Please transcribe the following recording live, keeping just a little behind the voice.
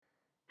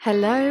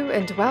Hello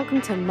and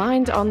welcome to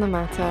Mind on the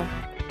Matter.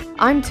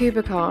 I'm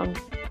Tuba Khan,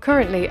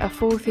 currently a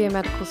fourth year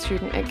medical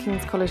student at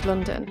King's College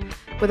London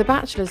with a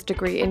bachelor's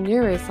degree in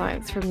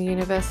neuroscience from the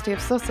University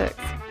of Sussex.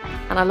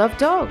 And I love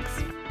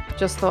dogs.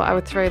 Just thought I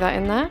would throw that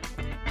in there.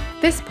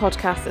 This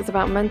podcast is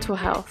about mental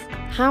health,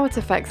 how it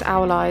affects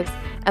our lives,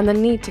 and the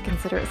need to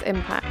consider its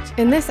impact.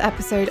 In this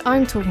episode,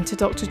 I'm talking to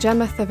Dr.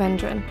 Gemma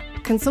Thavendran,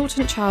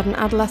 consultant child and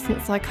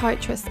adolescent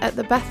psychiatrist at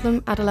the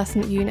Bethlem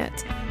Adolescent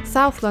Unit,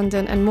 South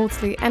London and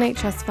Maudsley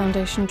NHS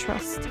Foundation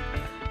Trust.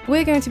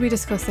 We're going to be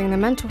discussing the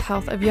mental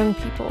health of young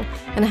people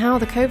and how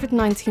the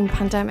COVID-19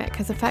 pandemic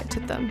has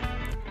affected them.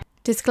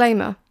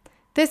 Disclaimer: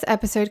 this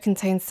episode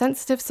contains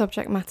sensitive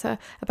subject matter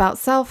about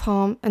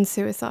self-harm and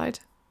suicide.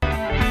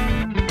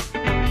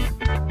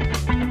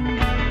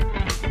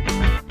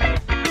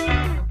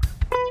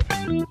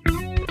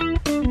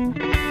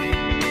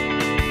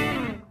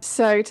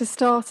 So to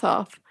start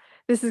off,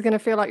 this is going to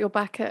feel like you're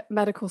back at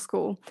medical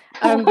school.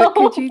 But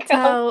could you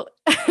tell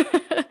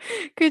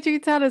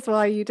us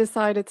why you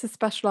decided to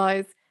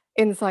specialise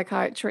in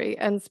psychiatry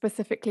and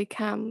specifically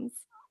CAMHS?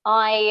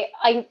 I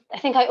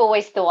think I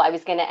always thought I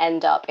was going to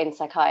end up in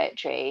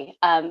psychiatry,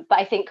 but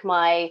I think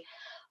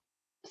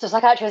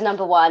psychiatry was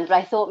number one. But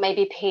I thought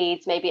maybe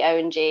peds, maybe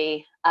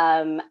O&G,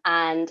 and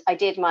I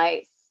did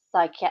my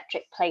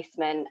psychiatric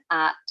placement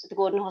at the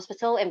Gordon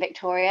Hospital in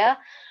Victoria.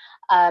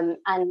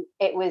 And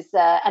it was,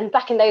 and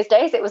back in those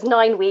days, it was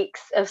 9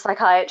 weeks of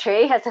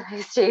psychiatry as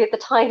opposed to the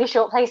tiny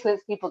short placements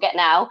people get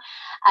now.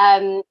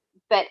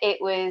 But it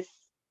was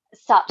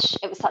such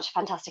a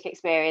fantastic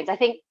experience. I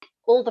think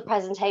all the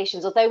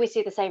presentations, although we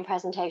see the same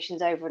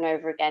presentations over and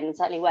over again, and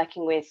certainly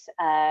working with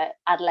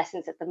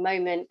adolescents at the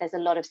moment, there's a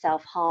lot of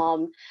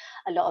self-harm,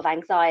 a lot of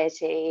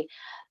anxiety.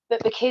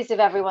 But because of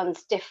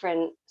everyone's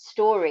different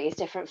stories,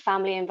 different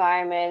family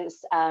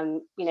environments,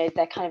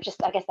 they're kind of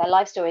just, I guess, their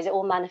life stories, it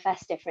all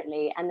manifests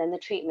differently. And then the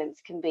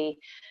treatments can be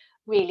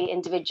really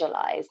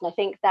individualized. And I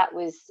think that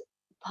was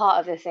part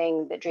of the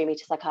thing that drew me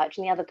to psychiatry.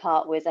 And the other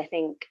part was, I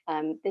think,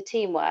 the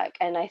teamwork.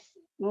 And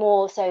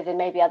more so than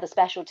maybe other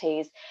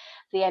specialties,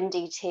 the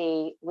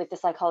MDT with the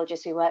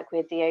psychologists we work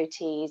with, the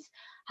OTs,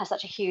 has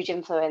such a huge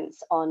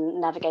influence on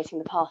navigating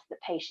the path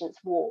that patients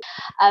walk.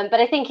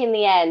 But I think in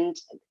the end,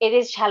 it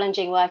is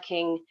challenging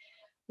working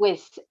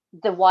with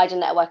the wider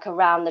network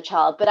around the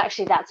child, but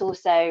actually that's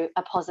also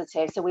a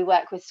positive. So we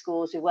work with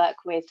schools, we work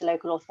with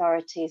local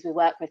authorities, we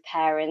work with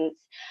parents.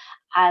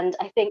 And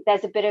I think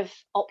there's a bit of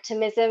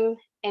optimism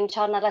in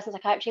child and adolescent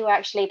psychiatry where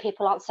actually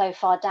people aren't so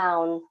far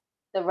down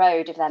the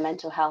road of their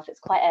mental health. It's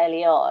quite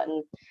early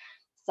on.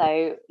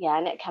 So yeah,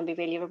 and it can be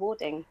really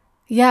rewarding.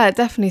 Yeah, it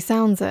definitely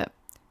sounds it.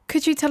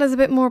 Could you tell us a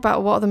bit more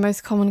about what are the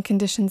most common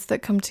conditions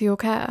that come to your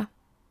care?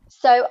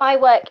 So I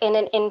work in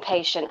an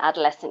inpatient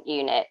adolescent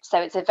unit.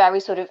 So it's a very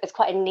it's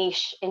quite a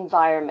niche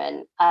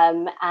environment.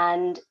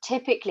 And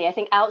typically, I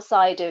think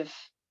outside of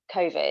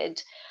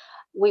COVID,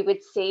 we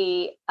would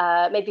see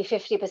maybe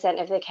 50%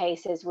 of the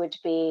cases would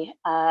be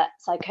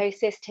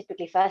psychosis,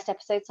 typically first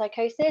episode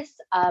psychosis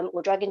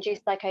or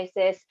drug-induced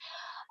psychosis,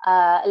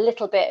 a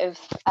little bit of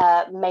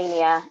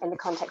mania in the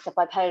context of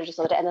bipolar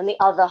disorder. And then the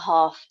other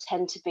half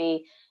tend to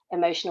be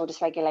emotional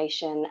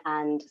dysregulation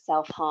and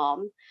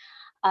self-harm.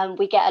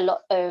 We get a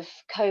lot of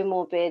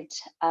comorbid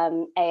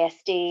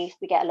ASD.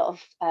 We get a lot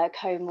of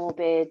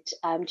comorbid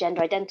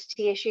gender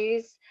identity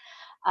issues.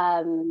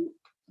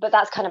 But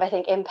that's kind of, I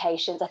think,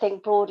 inpatients. I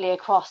think broadly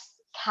across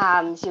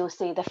CAMHS, you'll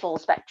see the full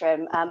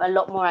spectrum. A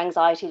lot more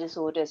anxiety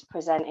disorders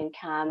present in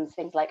CAMHS,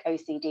 things like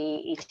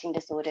OCD, eating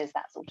disorders,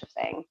 that sort of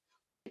thing.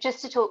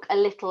 Just to talk a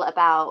little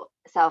about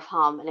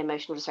self-harm and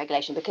emotional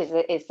dysregulation, because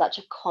it is such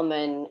a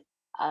common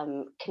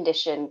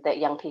condition that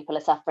young people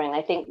are suffering.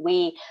 I think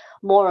we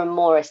more and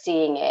more are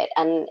seeing it.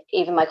 And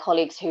even my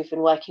colleagues who've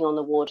been working on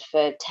the ward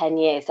for 10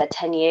 years said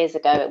 10 years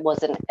ago it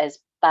wasn't as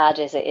bad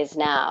as it is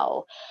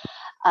now.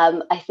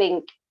 I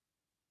think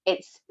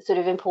it's sort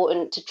of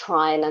important to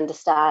try and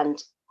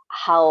understand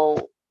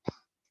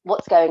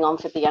what's going on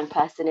for the young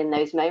person in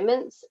those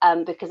moments,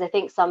 because I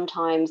think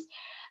sometimes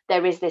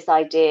there is this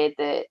idea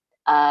that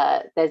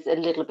there's a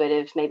little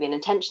bit of maybe an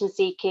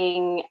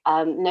attention-seeking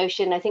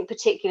notion. I think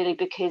particularly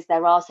because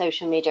there are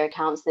social media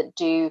accounts that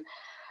do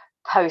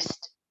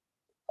post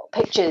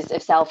pictures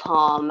of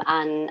self-harm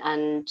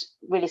and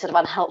really sort of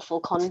unhelpful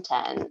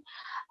content.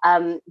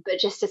 But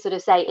just to sort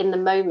of say, in the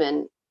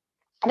moment,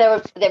 there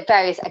are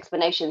various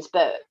explanations,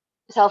 but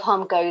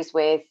self-harm goes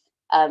with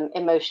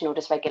emotional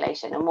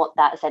dysregulation. And what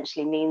that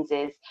essentially means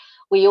is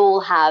we all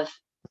have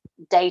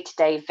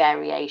day-to-day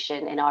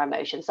variation in our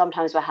emotions.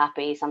 Sometimes we're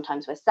happy,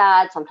 sometimes we're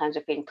sad, sometimes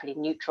we're feeling pretty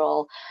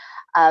neutral.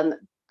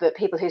 But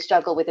people who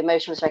struggle with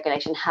emotional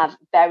dysregulation have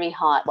very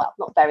high, well,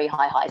 not very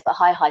high highs, but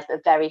high highs,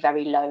 but very,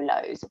 very low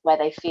lows, where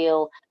they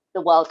feel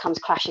the world comes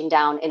crashing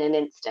down in an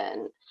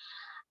instant.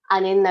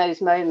 And in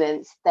those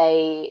moments,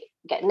 they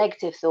get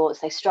negative thoughts,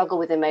 they struggle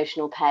with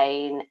emotional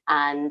pain,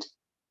 and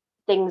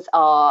things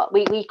are,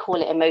 we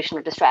call it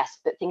emotional distress,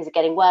 but things are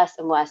getting worse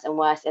and worse and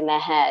worse in their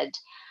head.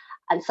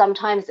 And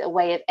sometimes a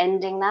way of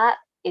ending that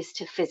is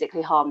to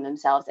physically harm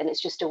themselves, and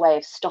it's just a way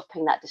of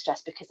stopping that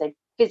distress because they've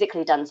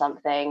physically done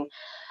something.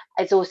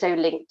 It's also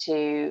linked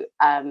to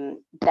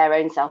their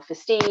own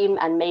self-esteem,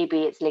 and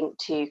maybe it's linked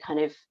to kind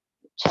of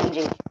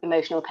changing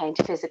emotional pain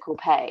to physical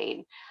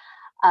pain.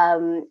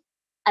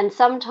 And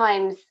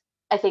sometimes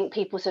I think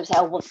people sort of say,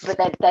 "Oh, well,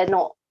 but they're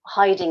not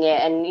hiding it,"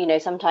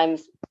 and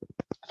sometimes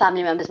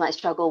family members might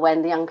struggle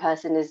when the young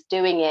person is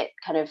doing it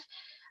kind of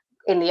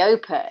in the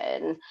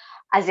open,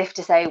 as if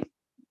to say,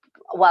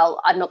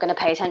 well, I'm not going to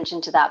pay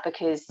attention to that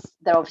because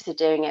they're obviously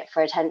doing it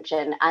for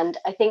attention. And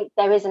I think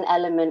there is an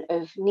element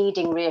of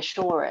needing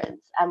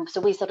reassurance. And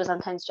so we sort of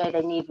sometimes say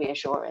they need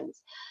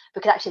reassurance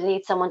because actually they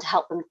need someone to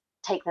help them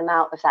take them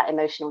out of that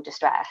emotional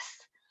distress.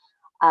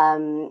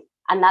 And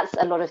that's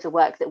a lot of the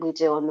work that we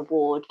do on the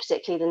ward,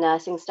 particularly the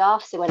nursing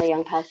staff. So when a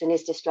young person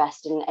is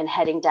distressed and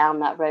heading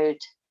down that road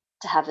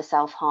to have a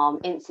self-harm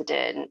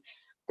incident,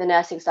 the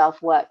nursing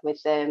staff work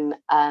with them,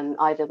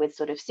 either with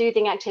sort of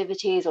soothing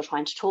activities or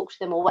trying to talk to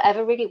them or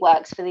whatever really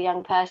works for the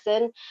young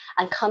person,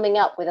 and coming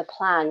up with a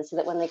plan so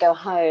that when they go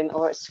home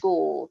or at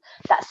school,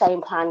 that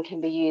same plan can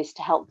be used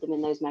to help them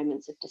in those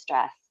moments of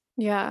distress.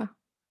 Yeah.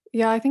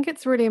 Yeah, I think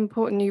it's really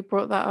important you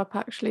brought that up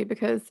actually,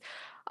 because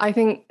I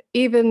think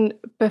even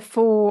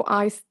before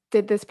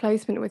did this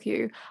placement with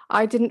you,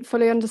 I didn't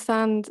fully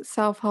understand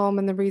self-harm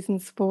and the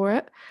reasons for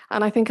it.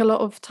 And I think a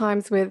lot of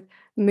times with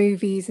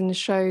movies and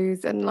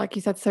shows and, like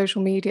you said,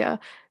 social media,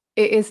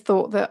 it is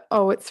thought that,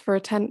 oh, it's for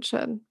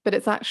attention, but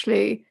it's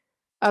actually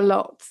a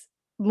lot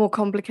more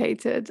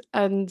complicated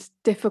and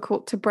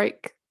difficult to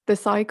break the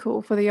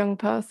cycle for the young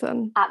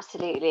person.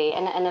 Absolutely.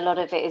 And a lot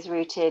of it is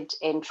rooted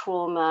in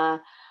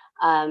trauma,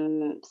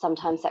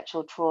 sometimes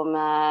sexual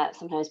trauma,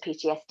 sometimes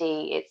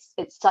PTSD.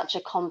 It's such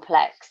a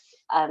complex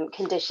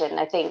condition.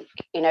 I think,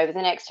 over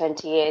the next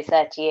 20 years,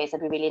 30 years,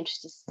 I'd be really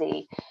interested to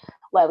see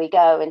where we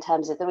go in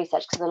terms of the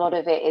research, because a lot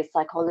of it is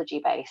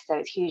psychology based. So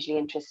it's hugely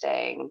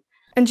interesting.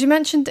 And you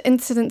mentioned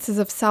incidences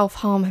of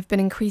self-harm have been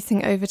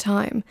increasing over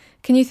time.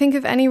 Can you think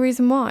of any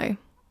reason why?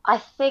 I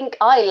think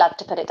I love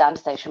to put it down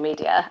to social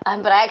media,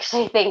 but I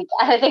think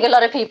a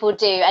lot of people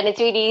do, and it's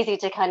really easy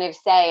to kind of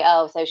say,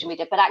 "Oh, social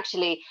media," but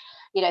actually,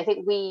 I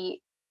think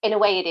in a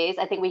way, it is.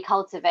 I think we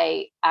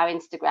cultivate our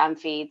Instagram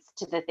feeds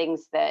to the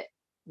things that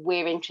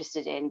we're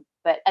interested in,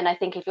 and I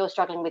think if you're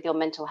struggling with your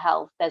mental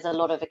health, there's a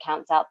lot of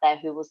accounts out there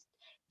who will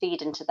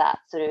feed into that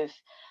sort of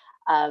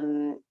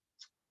um,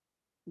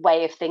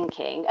 way of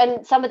thinking,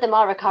 and some of them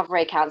are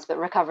recovery accounts, but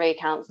recovery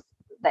accounts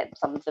that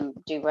some of them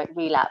do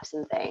relapse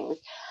and things.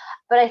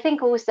 But I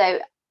think also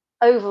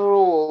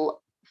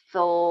overall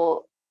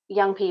for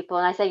young people,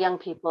 and I say young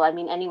people, I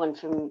mean anyone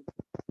from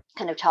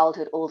kind of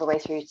childhood all the way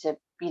through to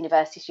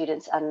university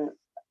students and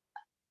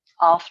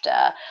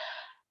after,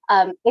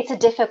 it's a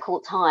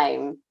difficult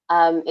time.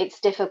 It's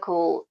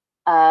difficult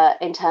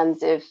in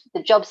terms of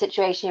the job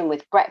situation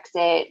with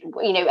Brexit.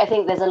 I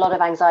think there's a lot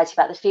of anxiety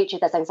about the future.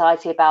 There's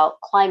anxiety about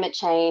climate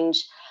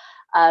change.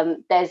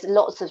 There's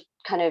lots of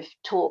kind of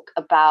talk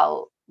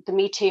about the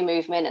Me Too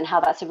movement and how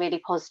that's a really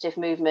positive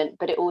movement,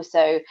 but it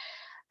also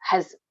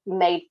has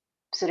made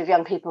sort of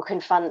young people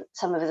confront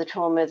some of the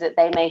trauma that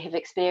they may have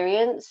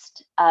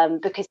experienced,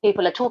 because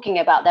people are talking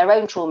about their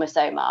own trauma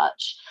so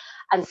much,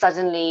 and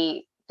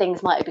suddenly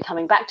things might be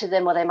coming back to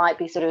them, or they might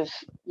be sort of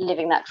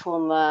living that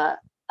trauma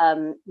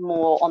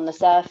more on the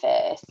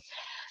surface.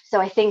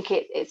 So I think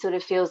it sort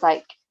of feels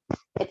like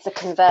it's a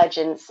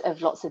convergence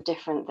of lots of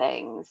different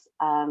things,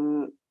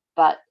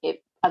 but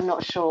I'm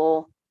not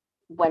sure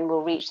when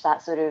we'll reach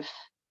that sort of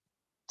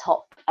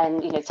top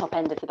end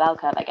of the bell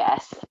curve, I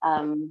guess,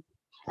 and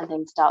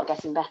things start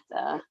getting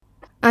better.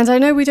 And I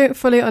know we don't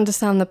fully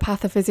understand the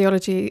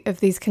pathophysiology of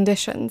these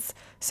conditions,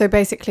 so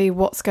basically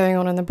what's going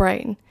on in the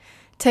brain.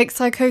 Take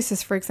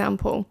psychosis, for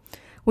example.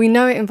 We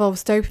know it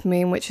involves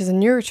dopamine, which is a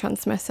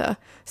neurotransmitter,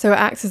 so it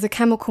acts as a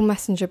chemical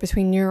messenger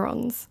between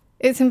neurons.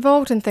 It's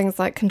involved in things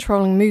like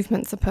controlling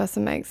movements a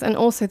person makes and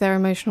also their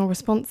emotional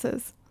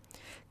responses.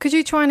 Could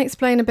you try and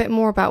explain a bit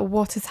more about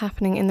what is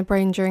happening in the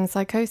brain during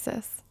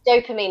psychosis?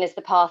 Dopamine is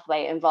the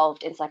pathway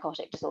involved in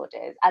psychotic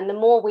disorders, and the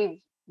more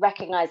we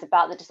recognize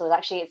about the disorder,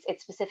 actually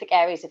it's specific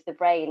areas of the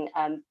brain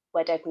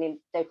where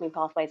dopamine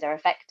pathways are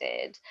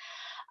affected,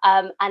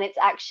 and it's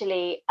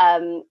actually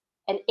an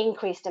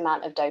increased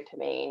amount of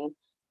dopamine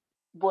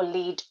will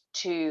lead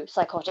to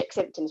psychotic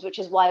symptoms, which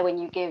is why when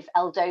you give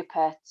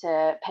L-DOPA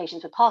to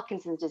patients with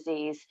Parkinson's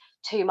disease,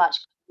 too much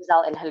can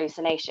result in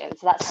hallucination.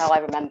 So that's how I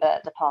remember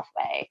the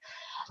pathway.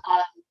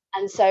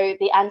 And so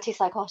the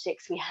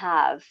antipsychotics we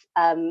have,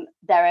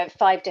 there are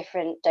 5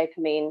 different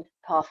dopamine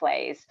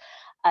pathways,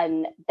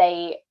 and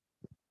a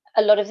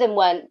lot of them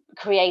weren't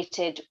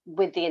created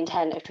with the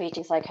intent of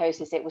treating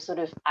psychosis. It was sort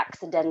of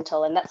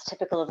accidental, and that's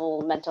typical of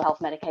all mental health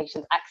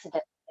medications.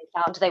 Accidentally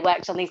found they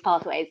worked on these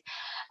pathways,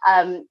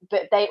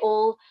 but they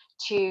all,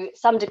 to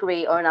some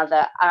degree or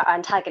another, are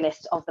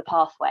antagonists of the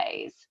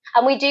pathways.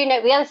 And we do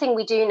know, the other thing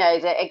we do know,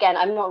 that again,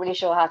 I'm not really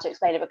sure how to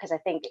explain it because I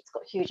think it's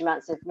got huge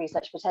amounts of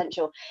research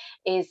potential,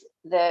 is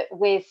that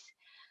with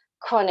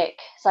chronic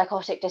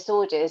psychotic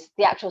disorders,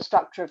 the actual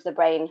structure of the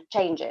brain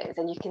changes.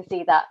 And you can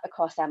see that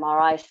across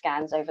MRI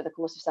scans over the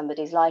course of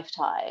somebody's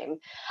lifetime.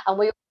 And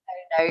we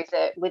also know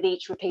that with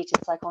each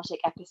repeated psychotic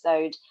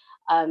episode,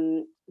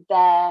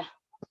 their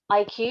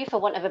IQ, for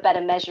want of a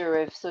better measure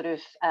of sort of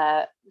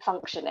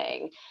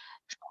functioning,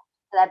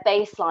 their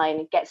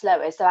baseline gets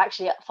lower. So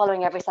actually,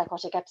 following every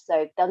psychotic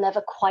episode, they'll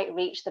never quite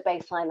reach the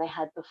baseline they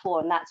had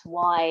before, and that's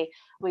why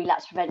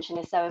relapse prevention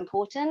is so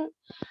important,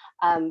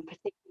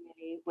 particularly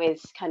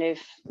with kind of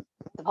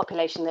the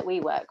population that we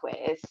work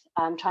with.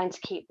 Trying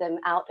to keep them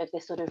out of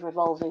this sort of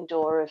revolving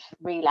door of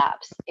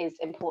relapse is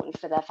important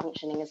for their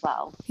functioning as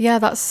well. Yeah,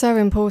 that's so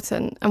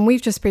important. And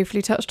we've just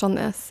briefly touched on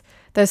this.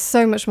 There's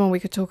so much more we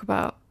could talk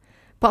about.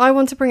 But I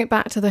want to bring it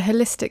back to the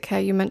holistic care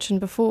you mentioned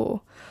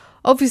before.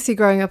 Obviously,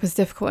 growing up is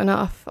difficult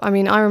enough. I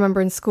mean, I remember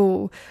in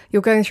school,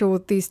 you're going through all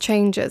these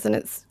changes and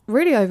it's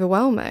really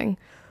overwhelming.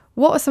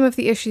 What are some of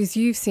the issues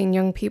you've seen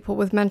young people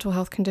with mental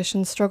health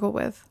conditions struggle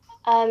with?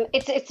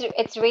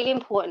 It's a really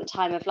important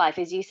time of life,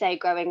 as you say,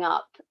 growing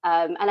up.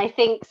 And I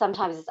think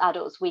sometimes as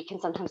adults, we can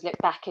sometimes look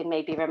back and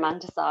maybe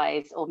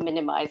romanticize or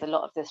minimize a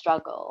lot of the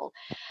struggle.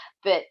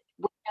 But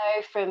we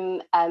know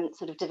from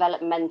sort of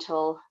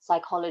developmental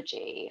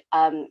psychology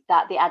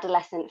that the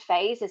adolescent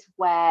phase is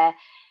where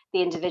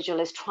the individual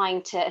is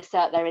trying to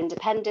assert their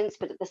independence,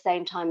 but at the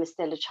same time is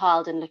still a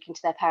child and looking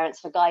to their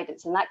parents for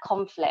guidance. And that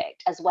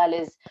conflict, as well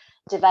as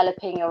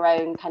developing your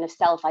own kind of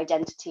self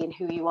identity and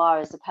who you are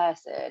as a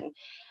person,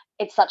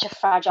 it's such a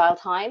fragile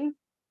time.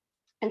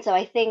 And so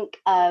I think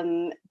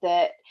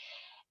that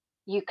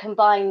you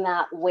combine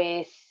that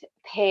with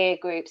peer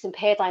groups, and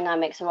peer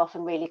dynamics are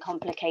often really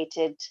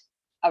complicated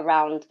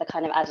around the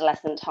kind of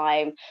adolescent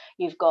time.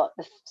 You've got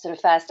the sort of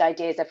first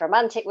ideas of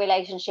romantic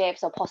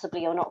relationships, or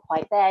possibly you're not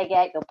quite there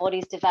yet, your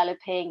body's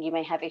developing, you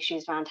may have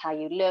issues around how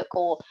you look,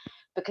 or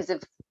because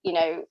of, you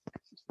know,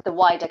 the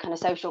wider kind of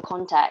social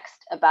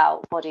context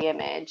about body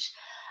image.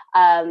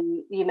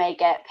 You may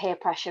get peer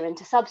pressure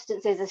into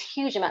substances. There's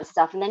huge amounts of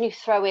stuff, and then you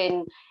throw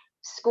in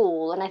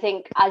school. And I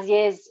think as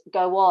years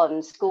go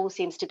on, school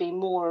seems to be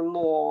more and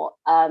more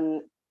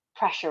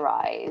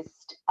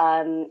pressurized.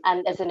 And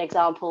as an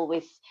example,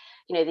 with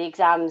the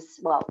exams,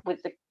 well,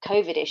 with the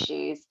COVID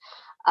issues,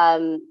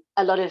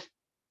 a lot of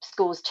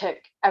schools took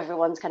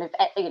everyone's kind of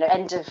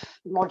end of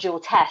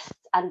module tests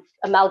and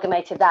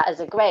amalgamated that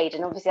as a grade,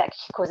 and obviously that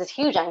causes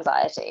huge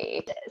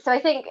anxiety. So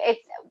I think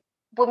it's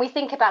when we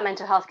think about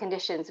mental health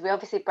conditions, we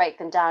obviously break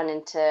them down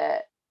into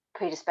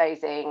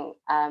predisposing,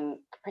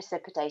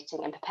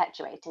 precipitating, and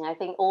perpetuating. I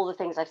think all the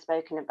things I've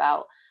spoken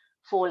about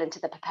fall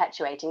into the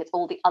perpetuating. It's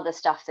all the other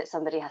stuff that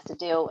somebody has to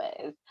deal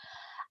with.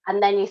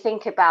 And then you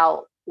think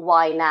about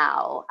why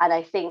now. And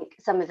I think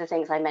some of the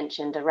things I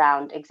mentioned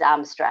around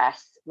exam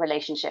stress,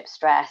 relationship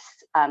stress,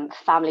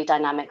 family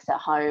dynamics at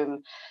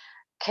home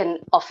can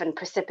often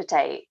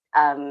precipitate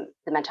the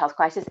mental health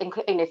crisis,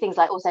 including things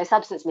like also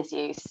substance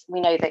misuse. We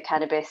know that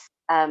cannabis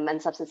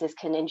and substances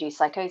can induce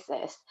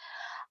psychosis.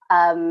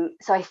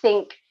 So I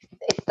think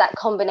it's that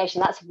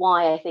combination. That's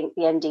why I think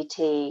the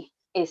MDT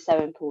is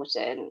so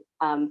important,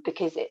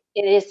 because it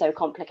is so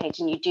complicated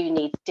and you do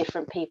need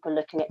different people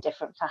looking at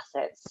different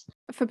facets.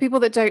 For people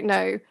that don't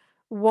know,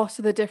 what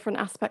are the different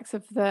aspects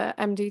of the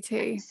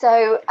MDT?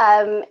 So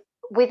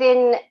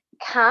within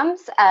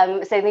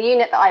CAMHS, so the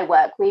unit that I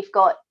work, we've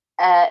got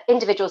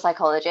individual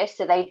psychologists,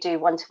 so they do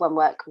one-to-one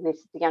work with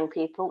the young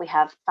people. We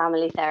have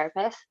family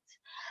therapists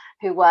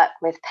who work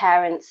with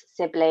parents,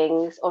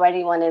 siblings, or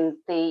anyone in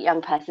the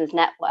young person's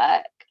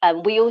network.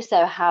 We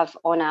also have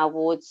on our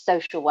wards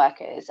social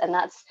workers, and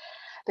that's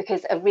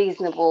because a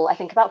reasonable, I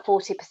think about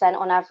 40%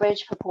 on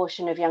average,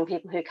 proportion of young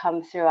people who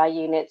come through our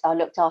units are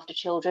looked after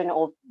children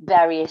or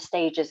various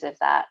stages of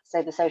that.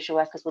 So the social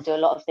workers will do a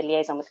lot of the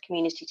liaison with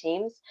community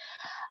teams.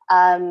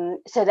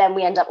 So then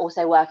we end up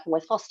also working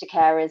with foster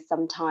carers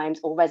sometimes,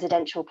 or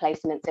residential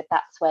placements if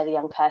that's where the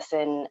young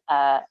person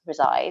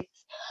resides.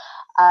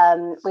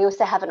 We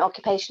also have an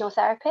occupational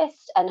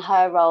therapist, and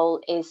her role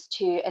is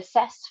to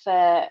assess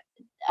for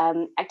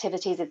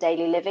activities of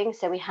daily living.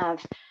 So we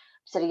have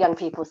sort of young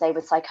people, say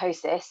with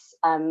psychosis,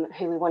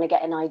 who we want to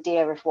get an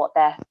idea of what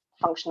their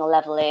functional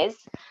level is,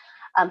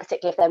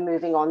 particularly if they're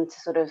moving on to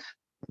sort of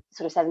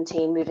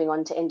 17, moving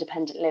on to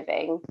independent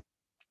living.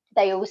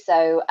 They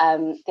also,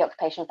 the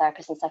occupational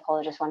therapists and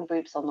psychologists, run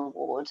groups on the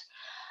ward.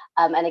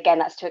 And again,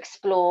 that's to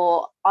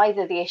explore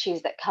either the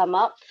issues that come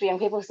up for young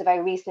people. So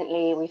very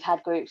recently, we've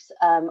had groups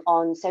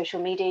on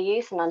social media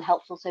use and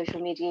unhelpful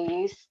social media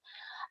use,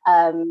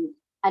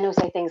 and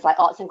also things like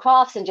arts and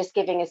crafts, and just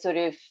giving a sort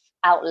of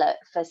outlet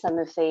for some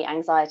of the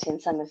anxiety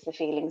and some of the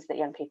feelings that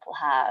young people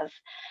have.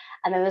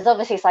 And then there's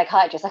obviously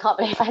psychiatrists. I can't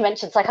believe I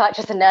mentioned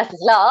psychiatrists and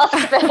nurses last,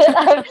 but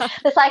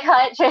the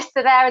psychiatrists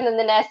are there, and then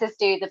the nurses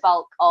do the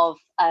bulk of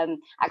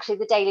actually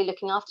the daily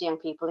looking after young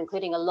people,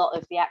 including a lot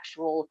of the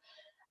actual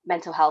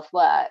mental health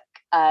work.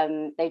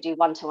 They do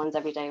one-to-ones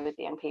every day with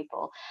the young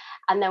people.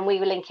 And then we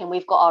link in,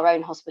 we've got our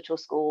own hospital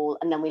school,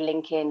 and then we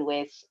link in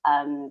with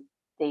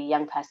the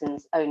young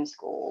person's own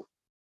school.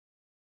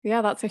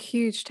 Yeah, that's a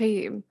huge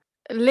team.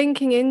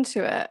 Linking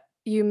into it,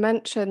 you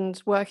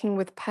mentioned working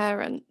with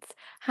parents.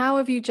 How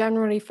have you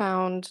generally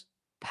found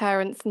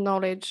parents'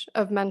 knowledge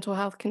of mental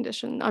health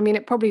condition? I mean,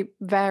 it probably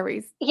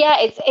varies. Yeah,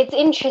 it's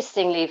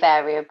interestingly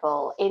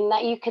variable in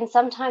that you can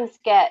sometimes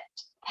get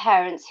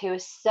parents who are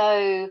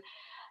so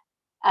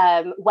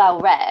well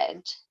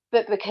read,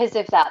 but because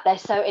of that, they're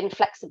so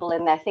inflexible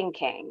in their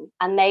thinking,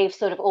 and they've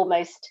sort of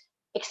almost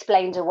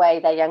explained away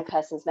their young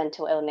person's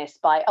mental illness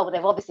by, oh, well,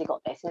 they've obviously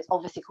got this, and it's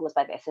obviously caused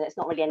by this, and it's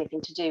not really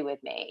anything to do with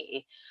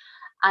me.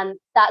 And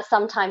that's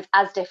sometimes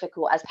as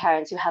difficult as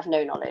parents who have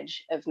no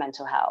knowledge of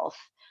mental health.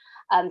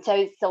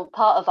 So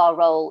part of our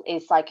role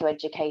is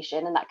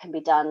psychoeducation, and that can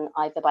be done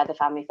either by the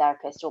family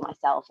therapist or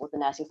myself or the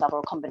nursing staff or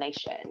a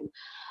combination.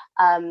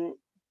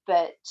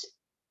 But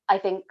I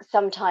think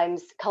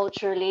sometimes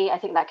culturally, I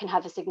think that can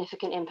have a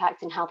significant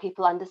impact in how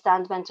people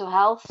understand mental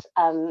health.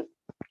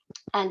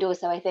 And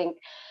also, I think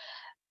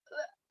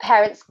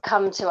parents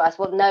come to us,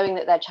 well, knowing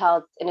that their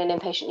child's in an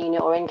inpatient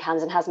unit or in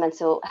CANS and has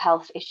mental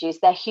health issues,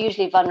 they're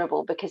hugely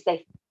vulnerable because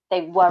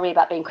they worry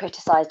about being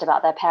criticised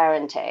about their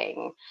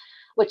parenting,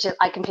 which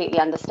I completely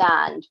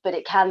understand, but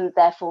it can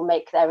therefore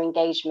make their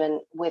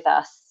engagement with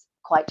us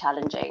quite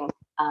challenging,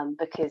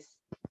 because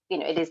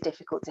it is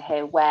difficult to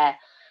hear where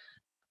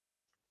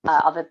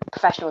other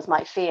professionals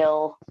might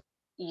feel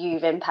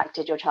you've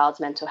impacted your child's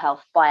mental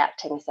health by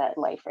acting a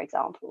certain way, for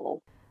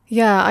example.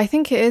 Yeah, I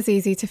think it is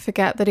easy to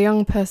forget that a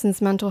young person's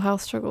mental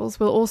health struggles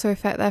will also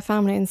affect their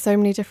family in so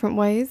many different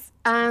ways.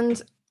 And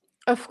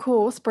of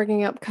course,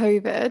 bringing up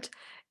COVID,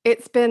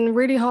 it's been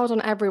really hard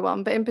on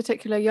everyone, but in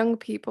particular young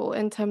people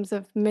in terms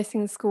of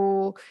missing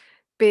school,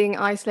 being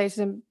isolated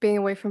and being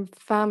away from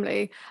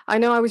family. I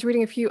know I was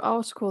reading a few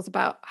articles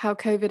about how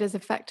COVID has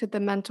affected the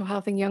mental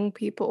health in young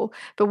people,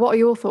 but what are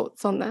your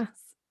thoughts on this?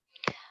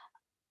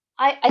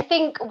 I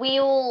think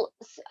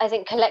I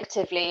think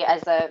collectively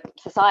as a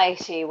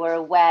society, we're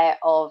aware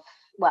of,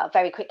 well,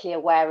 very quickly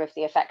aware of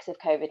the effects of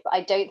COVID, but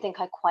I don't think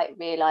I quite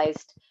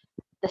realised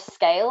the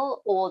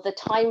scale or the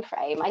time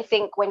frame. I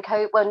think when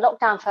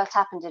lockdown first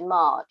happened in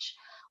March,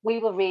 we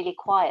were really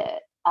quiet,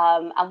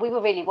 and we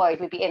were really worried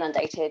we'd be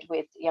inundated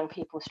with young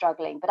people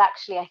struggling. But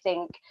actually, I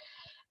think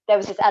there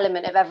was this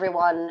element of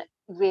everyone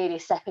really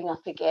stepping up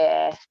a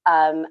gear,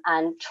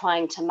 and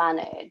trying to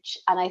manage.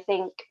 And I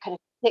think kind of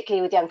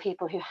particularly with young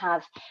people who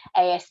have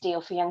ASD,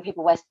 or for young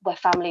people where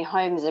family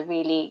homes are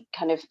really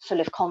kind of full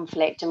of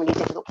conflict and really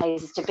difficult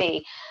places to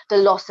be, the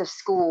loss of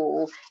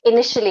school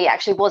initially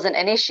actually wasn't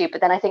an issue,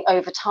 but then I think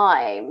over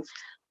time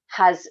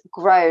has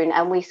grown.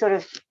 And we sort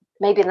of,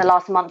 maybe in the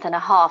last month and a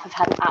half, have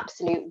had an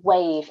absolute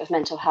wave of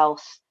mental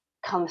health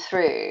come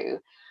through.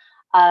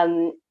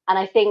 And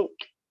I think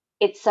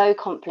it's so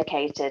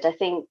complicated. I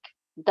think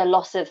the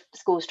loss of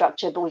school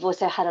structure, but we've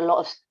also had a lot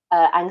of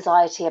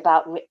anxiety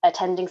about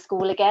attending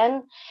school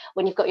again.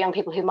 When you've got young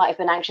people who might have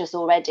been anxious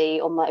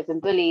already or might have been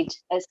bullied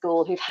at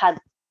school, who've had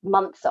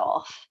months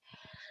off,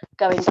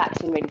 going back's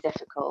been really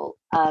difficult.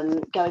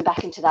 Going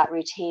back into that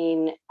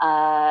routine,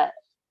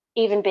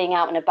 even being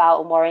out and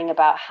about and worrying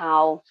about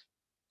how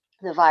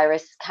the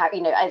virus,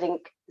 I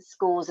think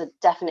schools are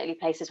definitely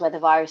places where the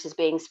virus is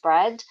being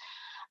spread.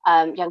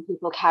 Young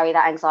people carry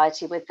that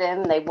anxiety with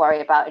them. They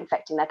worry about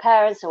infecting their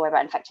parents or worry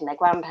about infecting their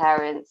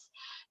grandparents.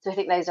 So I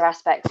think those are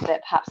aspects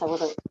that perhaps I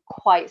wasn't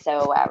quite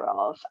so aware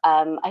of.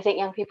 I think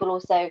young people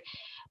also,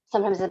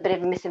 sometimes there's a bit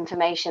of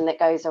misinformation that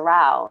goes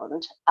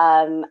around.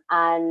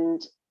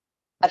 And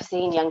I've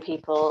seen young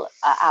people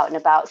out and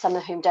about, some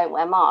of whom don't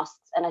wear masks.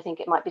 And I think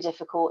it might be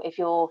difficult if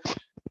you're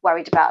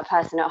worried about a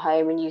person at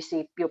home and you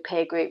see your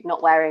peer group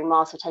not wearing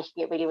masks or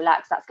taking it really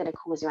relaxed, that's going to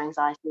cause you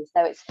anxiety.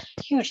 So it's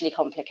hugely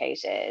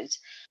complicated.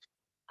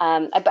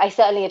 But I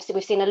certainly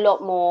we've seen a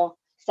lot more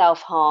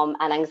self-harm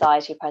and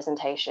anxiety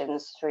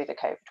presentations through the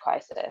COVID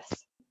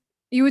crisis.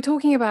 You were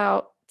talking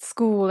about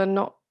school and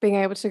not being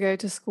able to go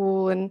to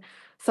school and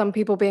some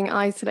people being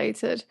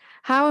isolated.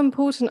 How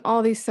important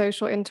are these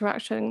social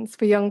interactions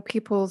for young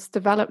people's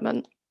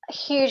development?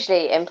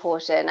 Hugely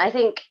important. I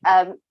think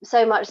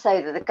so much so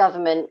that the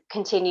government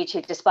continue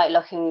to, despite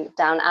locking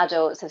down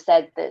adults, have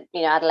said that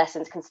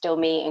adolescents can still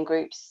meet in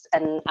groups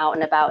and out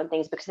and about and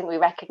things, because I think we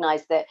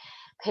recognise that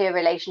peer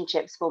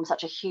relationships form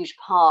such a huge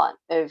part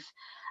of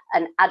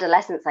an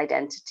adolescent's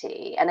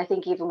identity. And I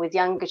think even with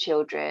younger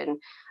children,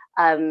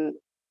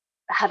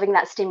 having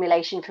that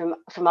stimulation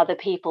from other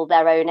people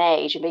their own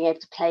age and being able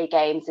to play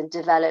games and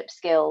develop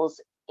skills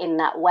in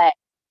that way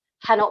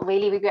cannot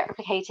really be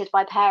replicated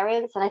by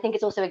parents. And I think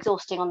it's also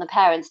exhausting on the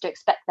parents to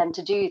expect them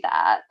to do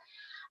that.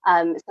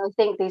 So I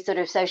think these sort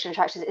of social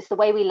interactions, it's the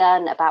way we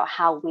learn about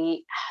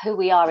who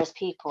we are as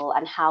people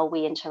and how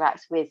we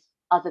interact with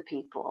other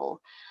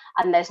people.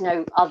 And there's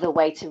no other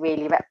way to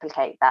really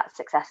replicate that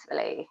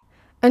successfully.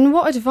 And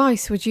what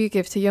advice would you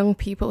give to young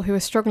people who are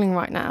struggling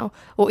right now,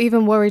 or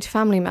even worried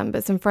family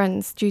members and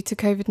friends due to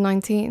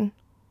COVID-19?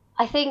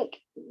 I think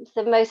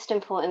the most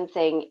important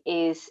thing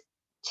is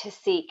to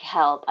seek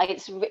help.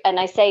 And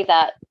I say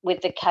that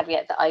with the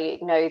caveat that I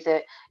know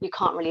that you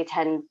can't really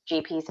attend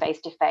GPs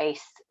face to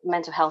face.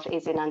 Mental health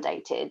is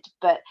inundated,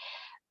 but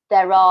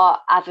there are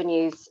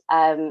avenues,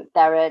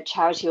 there are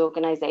charity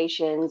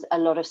organisations, a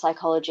lot of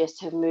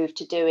psychologists have moved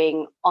to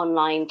doing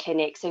online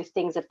clinics, so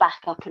things are back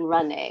up and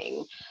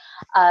running.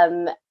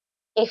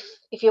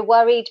 If you're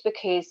worried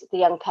because the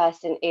young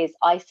person is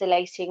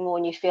isolating more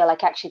and you feel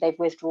like actually they've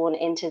withdrawn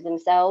into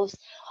themselves,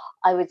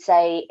 I would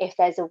say if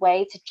there's a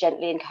way to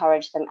gently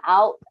encourage them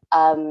out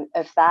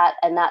of that,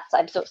 and that's,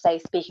 I'm sort of say,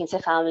 speaking to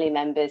family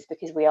members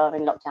because we are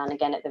in lockdown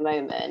again at the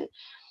moment,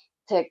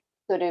 to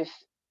sort of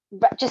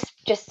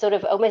just sort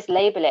of almost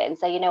label it and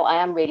say,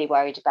 I am really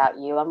worried about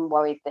you. I'm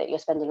worried that you're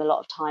spending a lot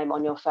of time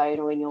on your phone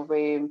or in your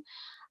room.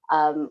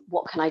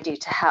 What can I do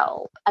to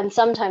help? And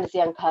sometimes the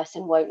young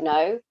person won't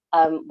know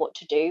what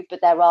to do,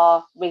 but there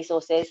are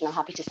resources, and I'm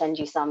happy to send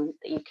you some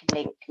that you can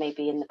link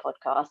maybe in the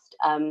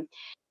podcast,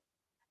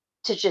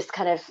 to just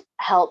kind of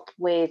help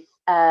with,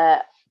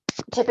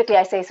 typically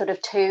I say sort of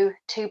two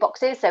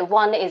boxes. So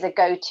one is a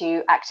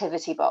go-to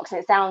activity box, and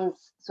it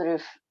sounds sort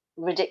of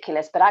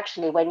ridiculous, but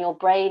actually when your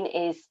brain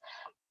is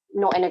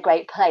not in a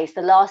great place,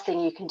 the last thing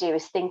you can do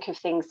is think of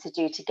things to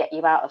do to get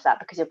you out of that,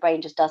 because your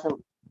brain just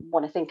doesn't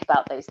want to think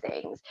about those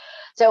things.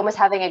 So almost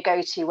having a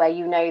go-to where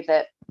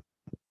that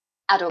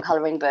adult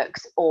colouring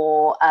books,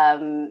 or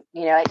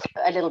like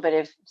a little bit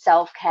of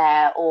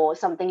self-care or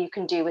something you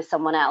can do with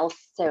someone else,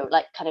 so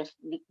like kind of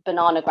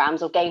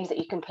bananagrams or games that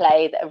you can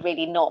play that are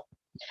really not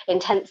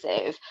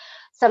intensive,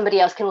 somebody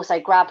else can also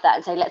grab that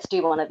and say, let's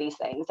do one of these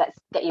things, let's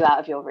get you out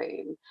of your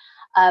room.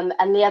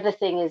 And the other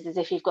thing is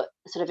if you've got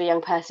sort of a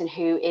young person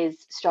who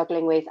is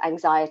struggling with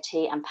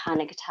anxiety and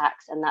panic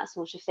attacks and that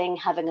sort of thing,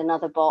 having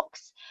another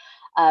box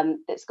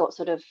that's got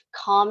sort of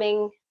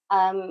calming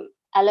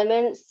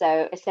elements.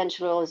 So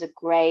essential oils are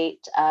great,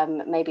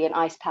 maybe an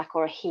ice pack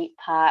or a heat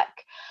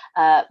pack,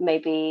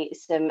 maybe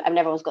some,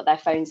 everyone's got their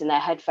phones in their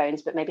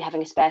headphones, but maybe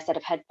having a spare set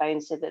of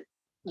headphones so that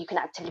you can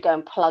actively go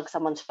and plug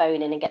someone's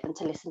phone in and get them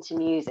to listen to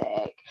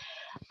music.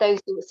 Those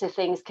sorts of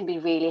things can be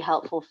really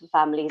helpful for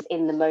families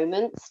in the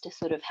moments to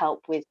sort of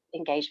help with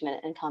engagement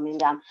and calming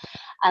down.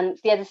 And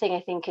the other thing I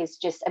think is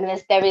just,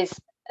 there is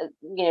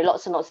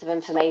lots and lots of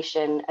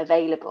information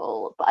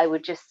available, but I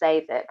would just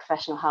say that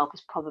professional help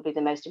is probably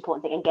the most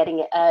important thing, and getting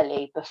it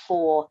early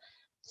before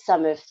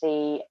some of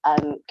the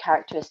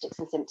characteristics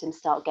and symptoms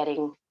start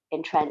getting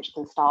entrenched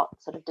and start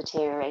sort of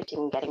deteriorating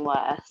and getting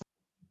worse.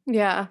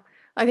 Yeah,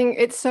 I think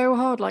it's so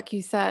hard, like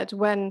you said,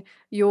 when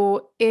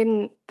you're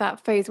in that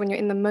phase, when you're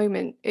in the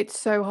moment, it's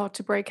so hard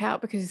to break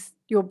out because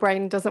your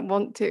brain doesn't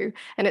want to,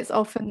 and it's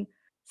often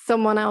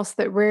someone else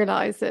that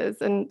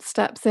realizes and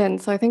steps in.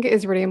 So I think it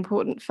is really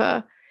important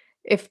for,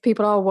 if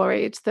people are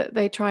worried, that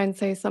they try and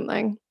say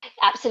something.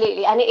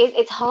 Absolutely. And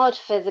it's hard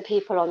for the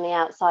people on the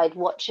outside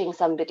watching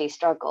somebody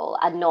struggle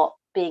and not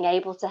being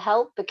able to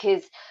help,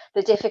 because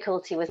the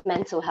difficulty with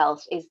mental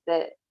health is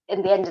that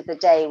in the end of the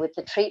day, with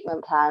the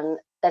treatment plan,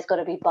 there's got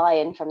to be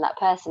buy-in from that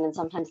person, and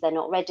sometimes they're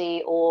not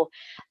ready, or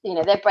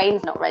their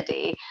brain's not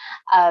ready.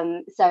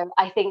 So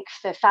I think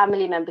for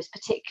family members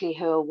particularly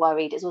who are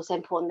worried, it's also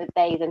important that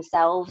they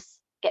themselves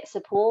get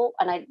support,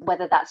 and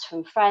whether that's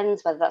from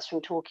friends, whether that's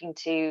from talking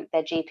to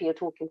their GP or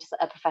talking to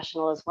a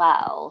professional as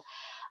well,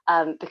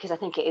 because I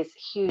think it is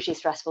hugely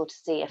stressful to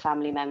see a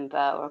family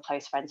member or a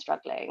close friend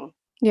struggling.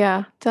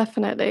 Yeah,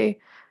 definitely.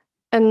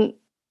 And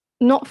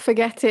not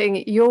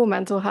forgetting your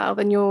mental health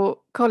and your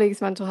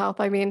colleagues' mental health.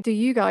 Do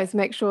you guys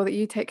make sure that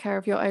you take care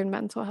of your own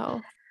mental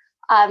health?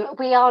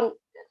 We aren't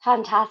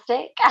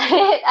fantastic at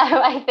it.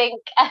 I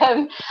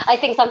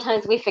think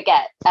sometimes we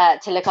forget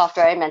to look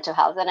after our own mental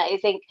health, and I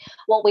think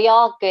what we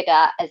are good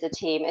at as a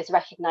team is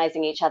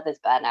recognizing each other's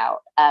burnout,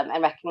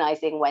 and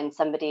recognizing when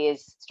somebody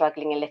is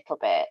struggling a little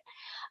bit.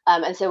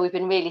 And so we've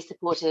been really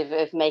supportive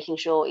of making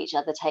sure each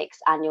other takes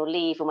annual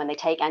leave, and when they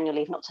take annual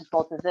leave, not to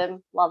bother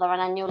them while they're on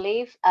annual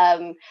leave.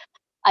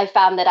 I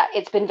found that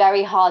it's been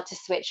very hard to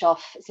switch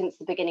off since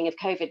the beginning of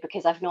COVID,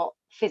 because I've not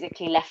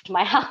physically left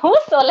my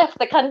house or left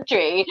the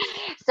country.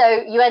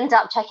 So you end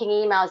up checking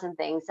emails and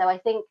things. So I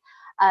think,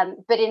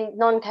 but in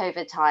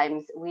non-COVID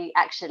times, we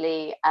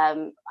actually,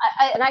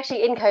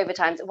 actually in COVID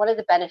times, one of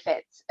the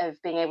benefits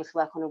of being able to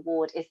work on a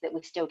ward is that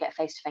we still get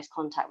face-to-face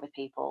contact with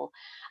people.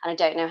 And I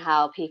don't know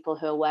how people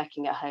who are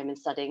working at home and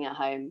studying at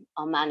home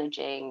are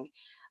managing,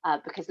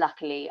 because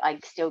luckily I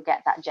still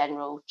get that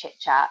general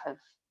chit-chat of,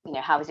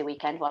 how was your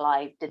weekend? Well,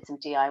 I did some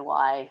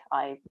DIY.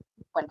 I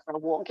went for a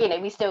walk.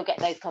 We still get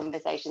those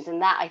conversations.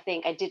 And that, I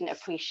think, I didn't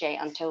appreciate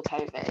until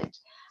COVID,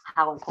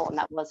 how important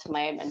that was for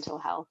my own mental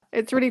health.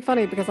 It's really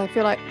funny because I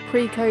feel like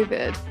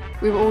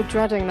pre-COVID, we were all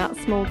dreading that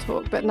small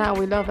talk, but now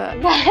we love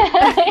it.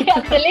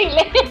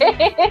 Absolutely.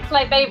 It's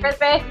my favourite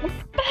thing.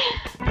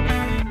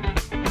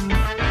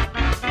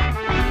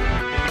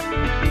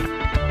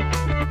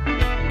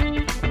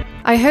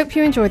 I hope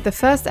you enjoyed the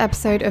first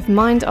episode of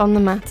Mind on the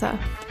Matter.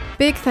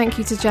 Big thank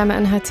you to Gemma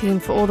and her team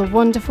for all the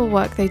wonderful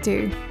work they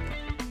do.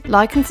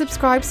 Like and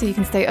subscribe so you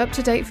can stay up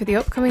to date for the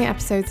upcoming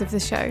episodes of the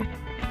show.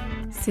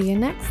 See you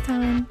next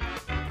time.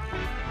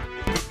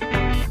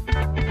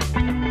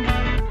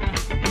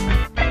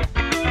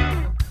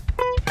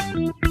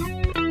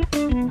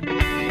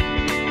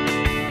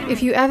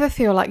 If you ever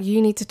feel like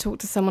you need to talk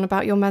to someone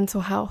about your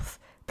mental health,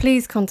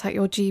 please contact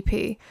your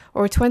GP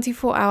or a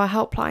 24-hour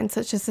helpline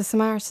such as the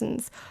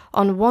Samaritans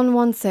on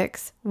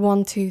 116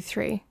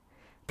 123.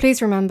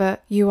 Please remember,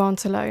 you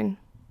aren't alone.